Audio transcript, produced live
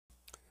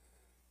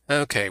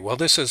Okay, well,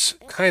 this is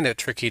kind of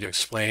tricky to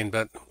explain,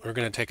 but we're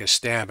going to take a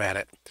stab at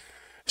it.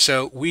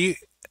 So, we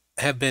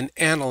have been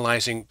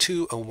analyzing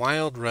To a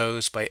Wild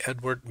Rose by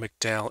Edward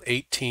MacDowell,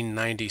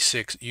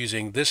 1896,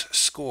 using this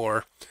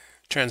score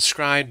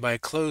transcribed by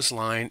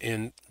Clothesline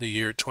in the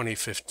year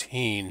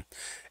 2015.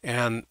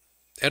 And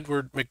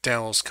Edward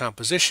MacDowell's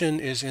composition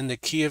is in the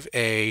key of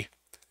A,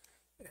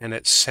 and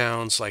it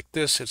sounds like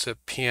this. It's a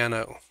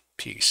piano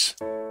piece.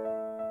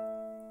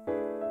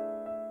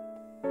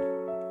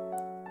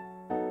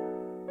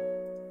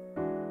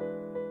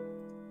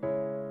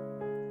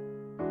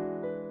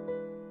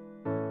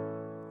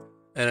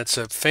 And it's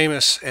a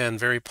famous and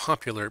very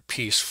popular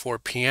piece for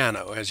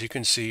piano. As you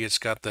can see, it's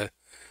got the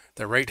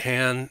right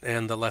hand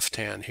and the left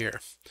hand here.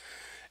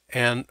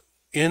 And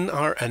in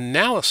our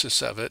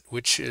analysis of it,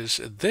 which is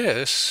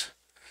this,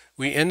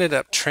 we ended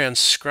up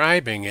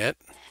transcribing it,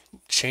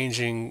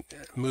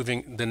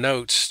 moving the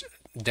notes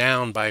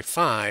down by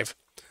 5,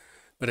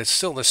 but it's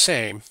still the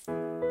same.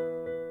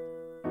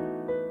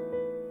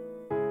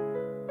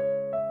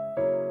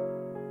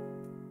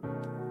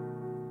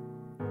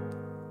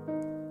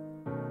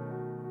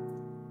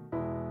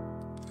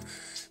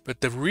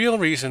 But the real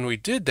reason we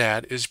did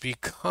that is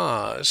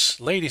because,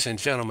 ladies and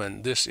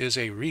gentlemen, this is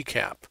a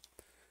recap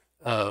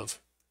of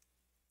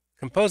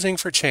Composing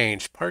for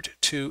Change, Part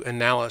 2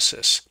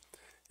 Analysis.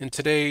 In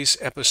today's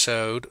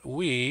episode,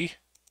 we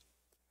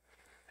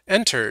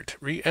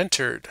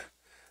re-entered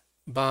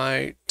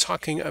by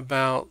talking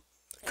about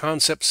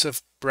concepts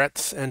of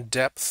breadth and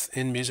depth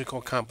in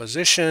musical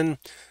composition,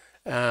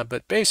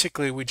 but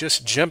basically we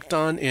just jumped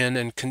on in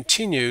and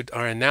continued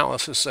our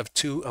analysis of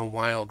To a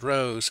Wild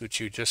Rose, which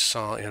you just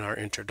saw in our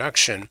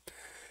introduction.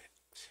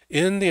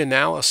 In the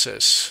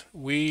analysis,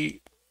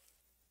 we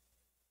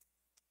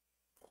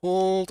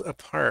pulled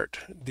apart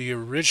the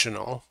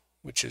original,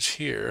 which is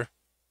here,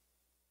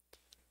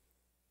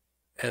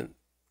 and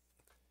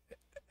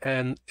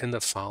in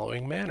the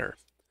following manner.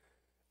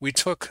 We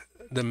took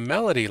the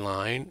melody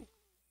line,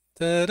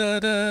 da da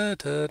da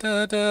da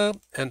da da,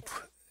 and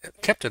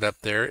kept it up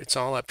there. It's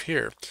all up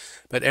here.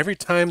 But every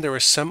time there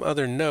was some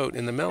other note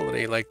in the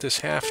melody, like this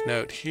half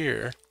note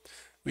here,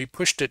 we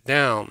pushed it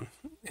down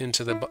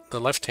into the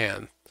left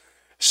hand.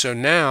 So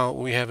now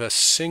we have a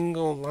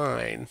single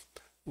line,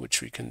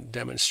 which we can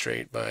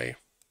demonstrate by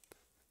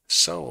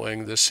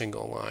soloing the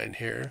single line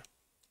here.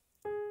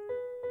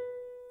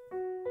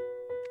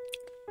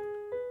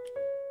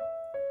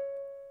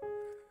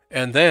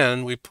 And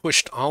then we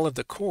pushed all of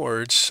the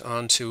chords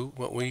onto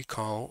what we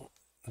call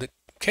the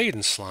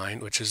cadence line,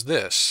 which is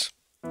this.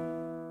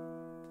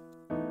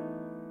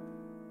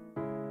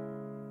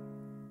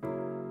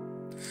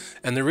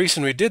 And the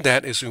reason we did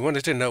that is we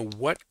wanted to know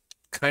what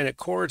kind of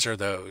chords are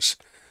those.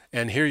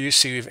 And here you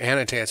see we've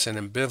annotated it's an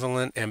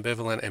ambivalent,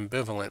 ambivalent,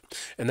 ambivalent.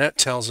 And that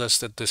tells us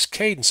that this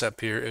cadence up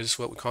here is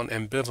what we call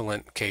an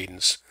ambivalent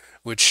cadence,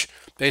 which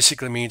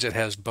basically means it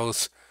has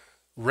both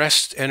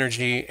rest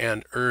energy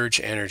and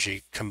urge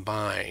energy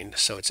combined.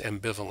 So it's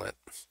ambivalent.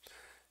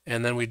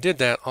 And then we did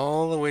that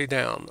all the way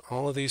down.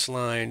 All of these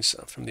lines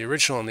from the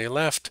original on the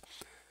left,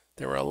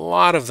 there were a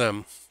lot of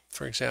them.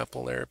 For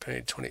example, there,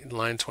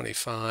 line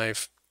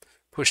 25,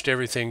 pushed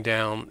everything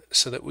down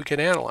so that we could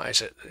analyze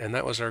it. And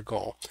that was our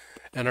goal.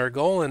 And our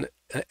goal in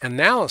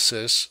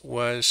analysis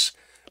was,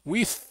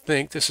 we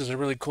think this is a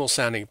really cool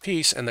sounding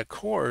piece, and the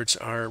chords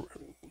are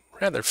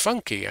rather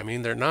funky. I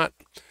mean, they're not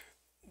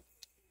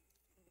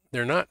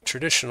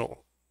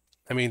traditional.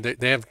 I mean,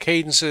 they have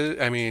cadences,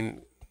 I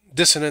mean,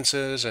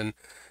 dissonances, and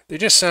they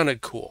just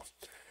sounded cool.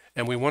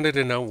 And we wanted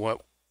to know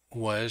what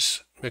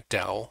was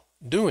MacDowell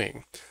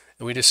doing.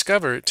 And we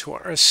discovered, to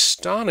our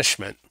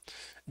astonishment,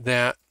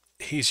 that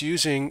he's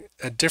using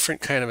a different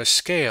kind of a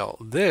scale.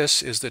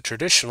 This is the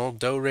traditional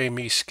do, re,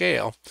 mi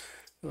scale,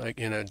 like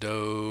in a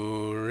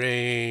do,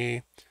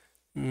 re,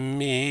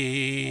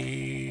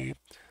 mi,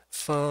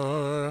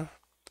 fa,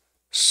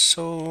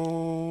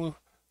 sol,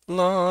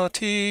 la,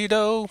 ti,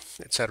 do,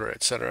 etc.,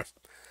 etc.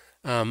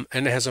 And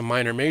it has a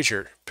minor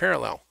major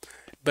parallel.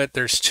 But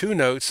there's two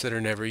notes that are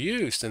never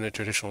used in the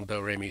traditional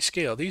do, re, mi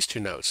scale, these two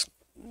notes.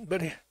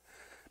 But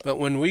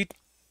when we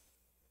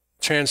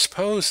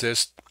transpose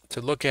this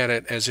to look at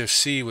it as if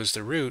C was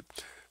the root,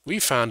 we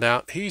found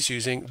out he's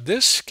using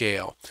this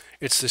scale.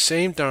 It's the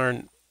same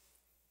darn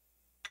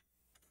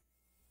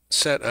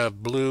set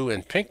of blue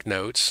and pink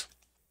notes,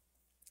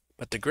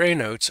 but the gray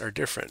notes are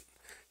different.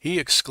 He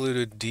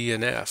excluded D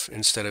and F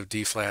instead of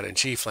D flat and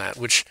G flat,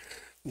 which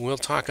we'll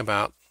talk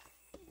about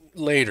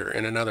later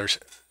in another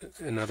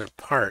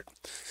part.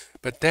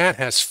 But that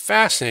has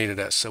fascinated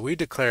us, so we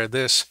declare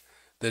this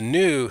the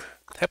new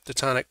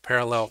heptatonic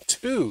parallel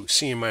to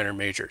C minor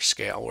major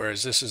scale,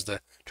 whereas this is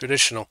the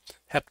traditional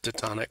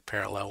heptatonic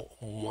parallel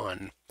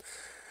 1.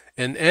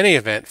 In any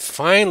event,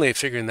 finally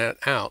figuring that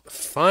out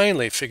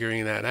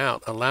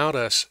allowed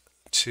us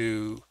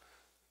to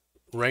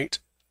write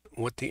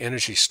what the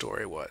energy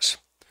story was.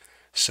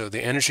 So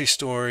the energy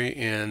story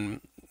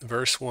in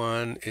verse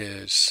 1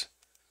 is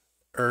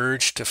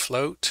urge to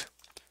float,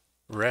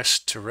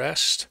 rest to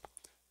rest,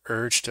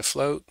 urge to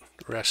float,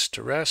 rest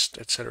to rest,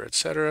 etc.,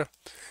 etc.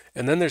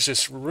 And then there's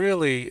this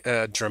really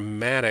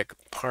dramatic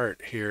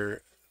part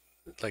here,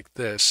 like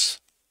this.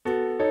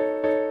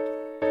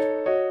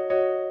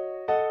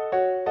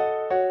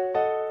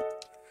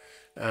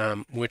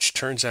 Which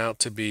turns out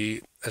to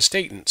be a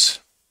statence,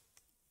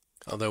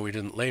 although we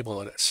didn't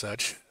label it as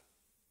such.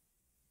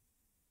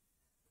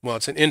 Well,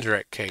 it's an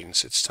indirect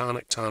cadence. It's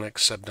tonic, tonic,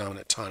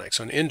 subdominant, tonic.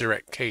 So an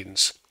indirect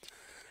cadence.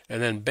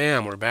 And then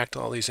bam, we're back to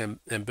all these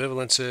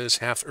ambivalences,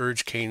 half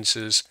urge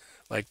cadences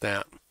like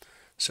that.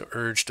 So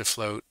urge to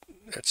float,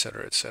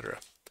 etc., etc.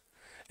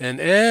 In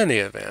any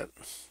event,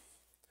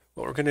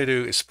 what we're going to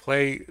do is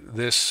play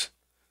this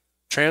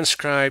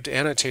transcribed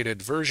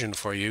annotated version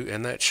for you,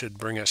 and that should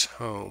bring us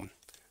home.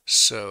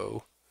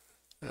 So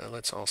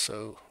let's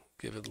also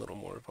give it a little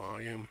more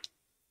volume.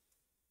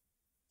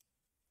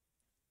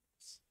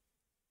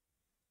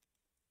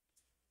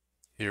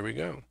 Here we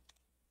go.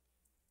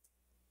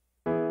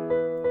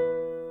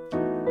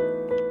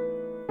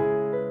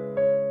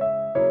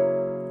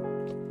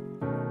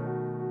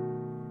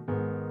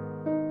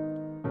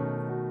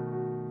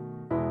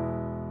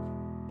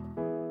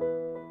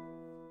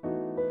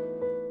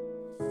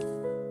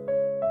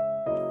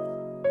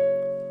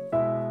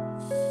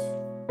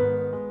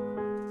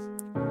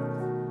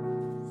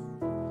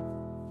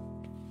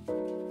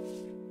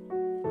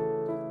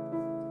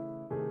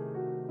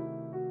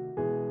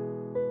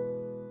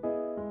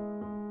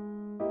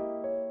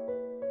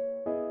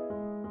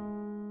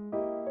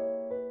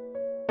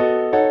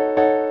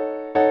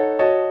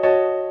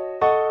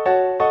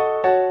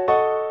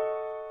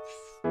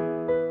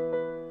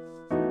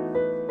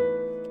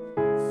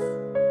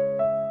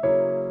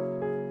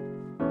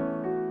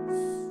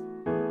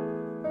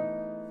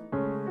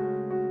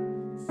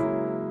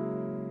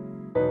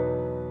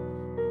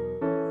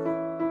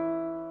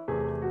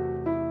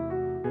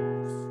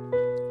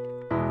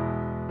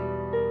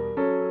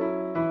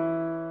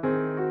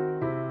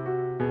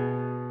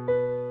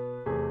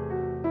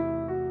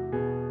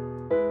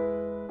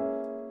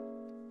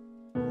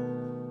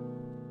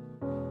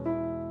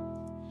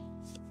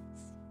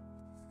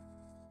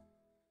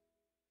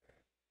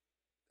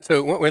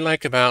 So what we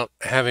like about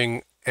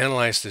having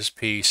analyzed this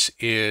piece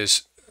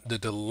is the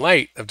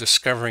delight of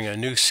discovering a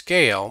new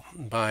scale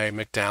by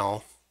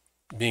McDowell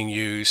being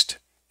used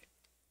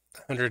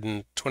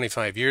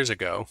 125 years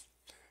ago,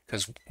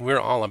 because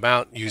we're all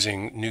about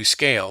using new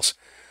scales.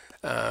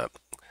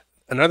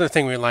 Another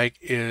thing we like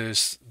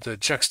is the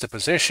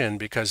juxtaposition,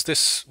 because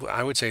this,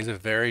 I would say, is a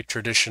very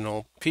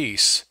traditional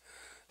piece.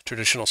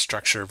 Traditional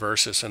structure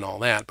versus and all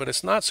that, but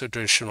it's not so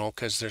traditional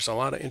because there's a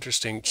lot of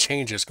interesting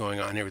changes going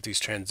on here with these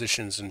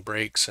transitions and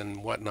breaks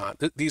and whatnot.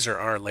 These are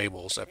our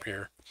labels up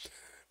here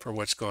for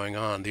what's going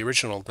on. The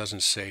original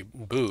doesn't say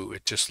boo,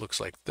 it just looks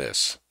like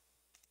this.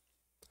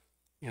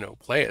 You know,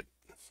 play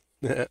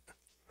it.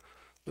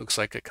 Looks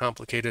like a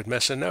complicated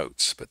mess of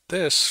notes, but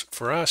this,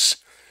 for us,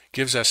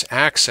 gives us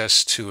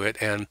access to it,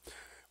 and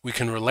we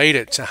can relate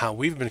it to how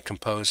we've been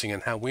composing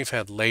and how we've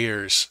had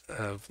layers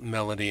of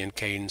melody and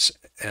cadence.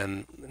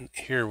 And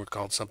here we're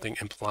called something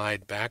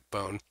implied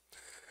backbone,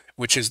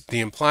 which is the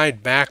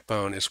implied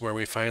backbone is where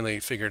we finally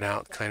figured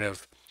out kind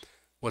of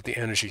what the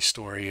energy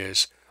story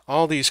is.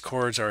 All these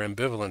chords are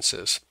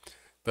ambivalences,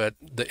 but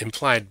the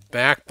implied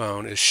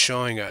backbone is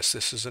showing us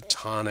this is a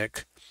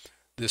tonic,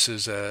 this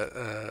is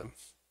a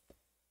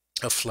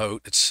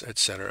float,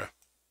 etc.,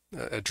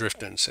 a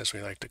driftance, as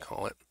we like to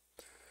call it.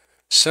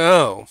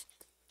 So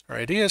our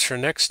ideas for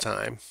next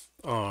time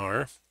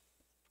are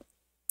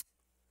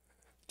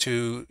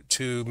to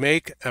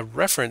make a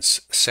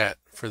reference set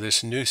for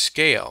this new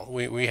scale.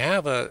 We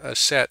have a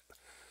set,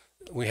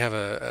 we have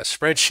a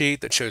spreadsheet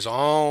that shows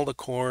all the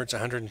chords,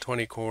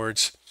 120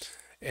 chords,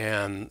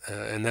 and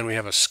then we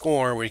have a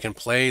score where you can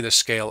play the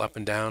scale up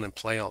and down and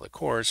play all the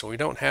chords. So we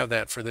don't have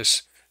that for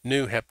this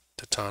new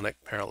heptatonic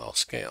parallel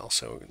scale.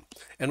 So,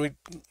 and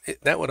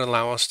that would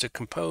allow us to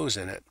compose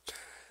in it.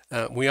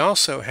 We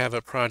also have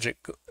a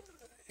project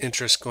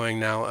interest going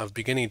now of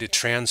beginning to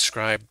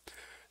transcribe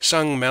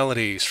sung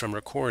melodies from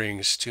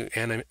recordings to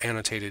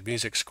annotated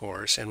music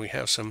scores, and we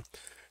have some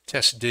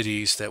test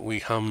ditties that we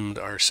hummed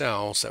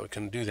ourselves that we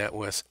can do that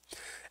with.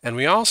 And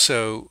we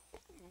also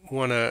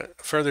want to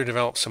further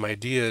develop some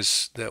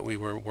ideas that we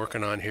were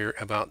working on here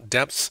about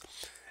depth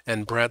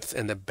and breadth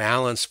and the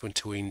balance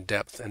between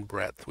depth and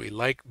breadth. We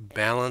like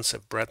balance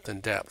of breadth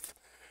and depth.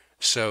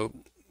 So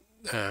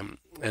and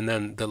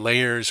then the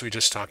layers we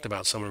just talked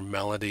about, some are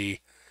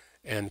melody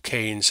and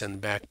cadence and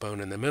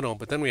backbone in the middle,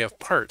 but then we have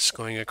parts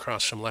going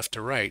across from left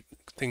to right,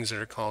 things that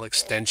are called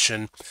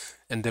extension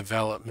and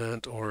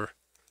development, or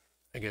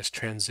I guess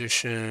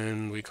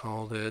transition we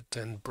called it,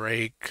 and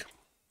break,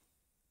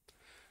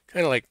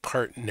 kind of like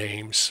part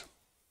names.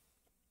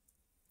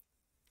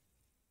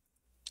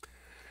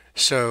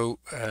 So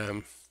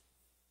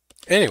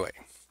anyway,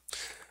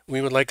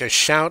 we would like a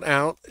shout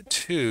out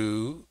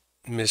to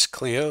Miss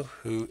Cleo,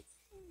 who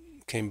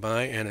came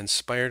by and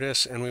inspired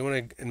us, and we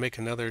want to make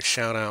another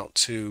shout out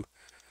to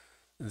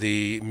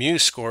the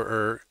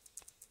MuseScorer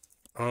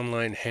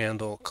online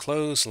handle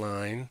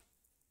Clothesline,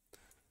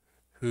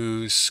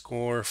 whose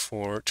score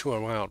for To a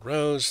Wild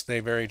Rose they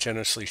very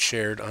generously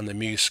shared on the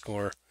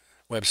MuseScore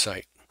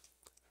website,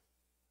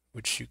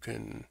 which you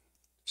can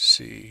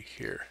see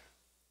here.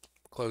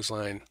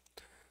 Clothesline,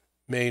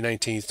 May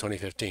 19th,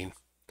 2015.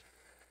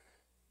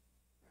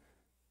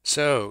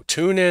 So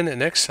tune in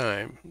next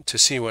time to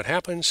see what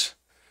happens.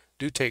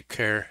 Do take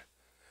care.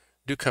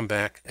 Do come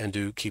back and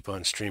do keep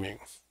on streaming.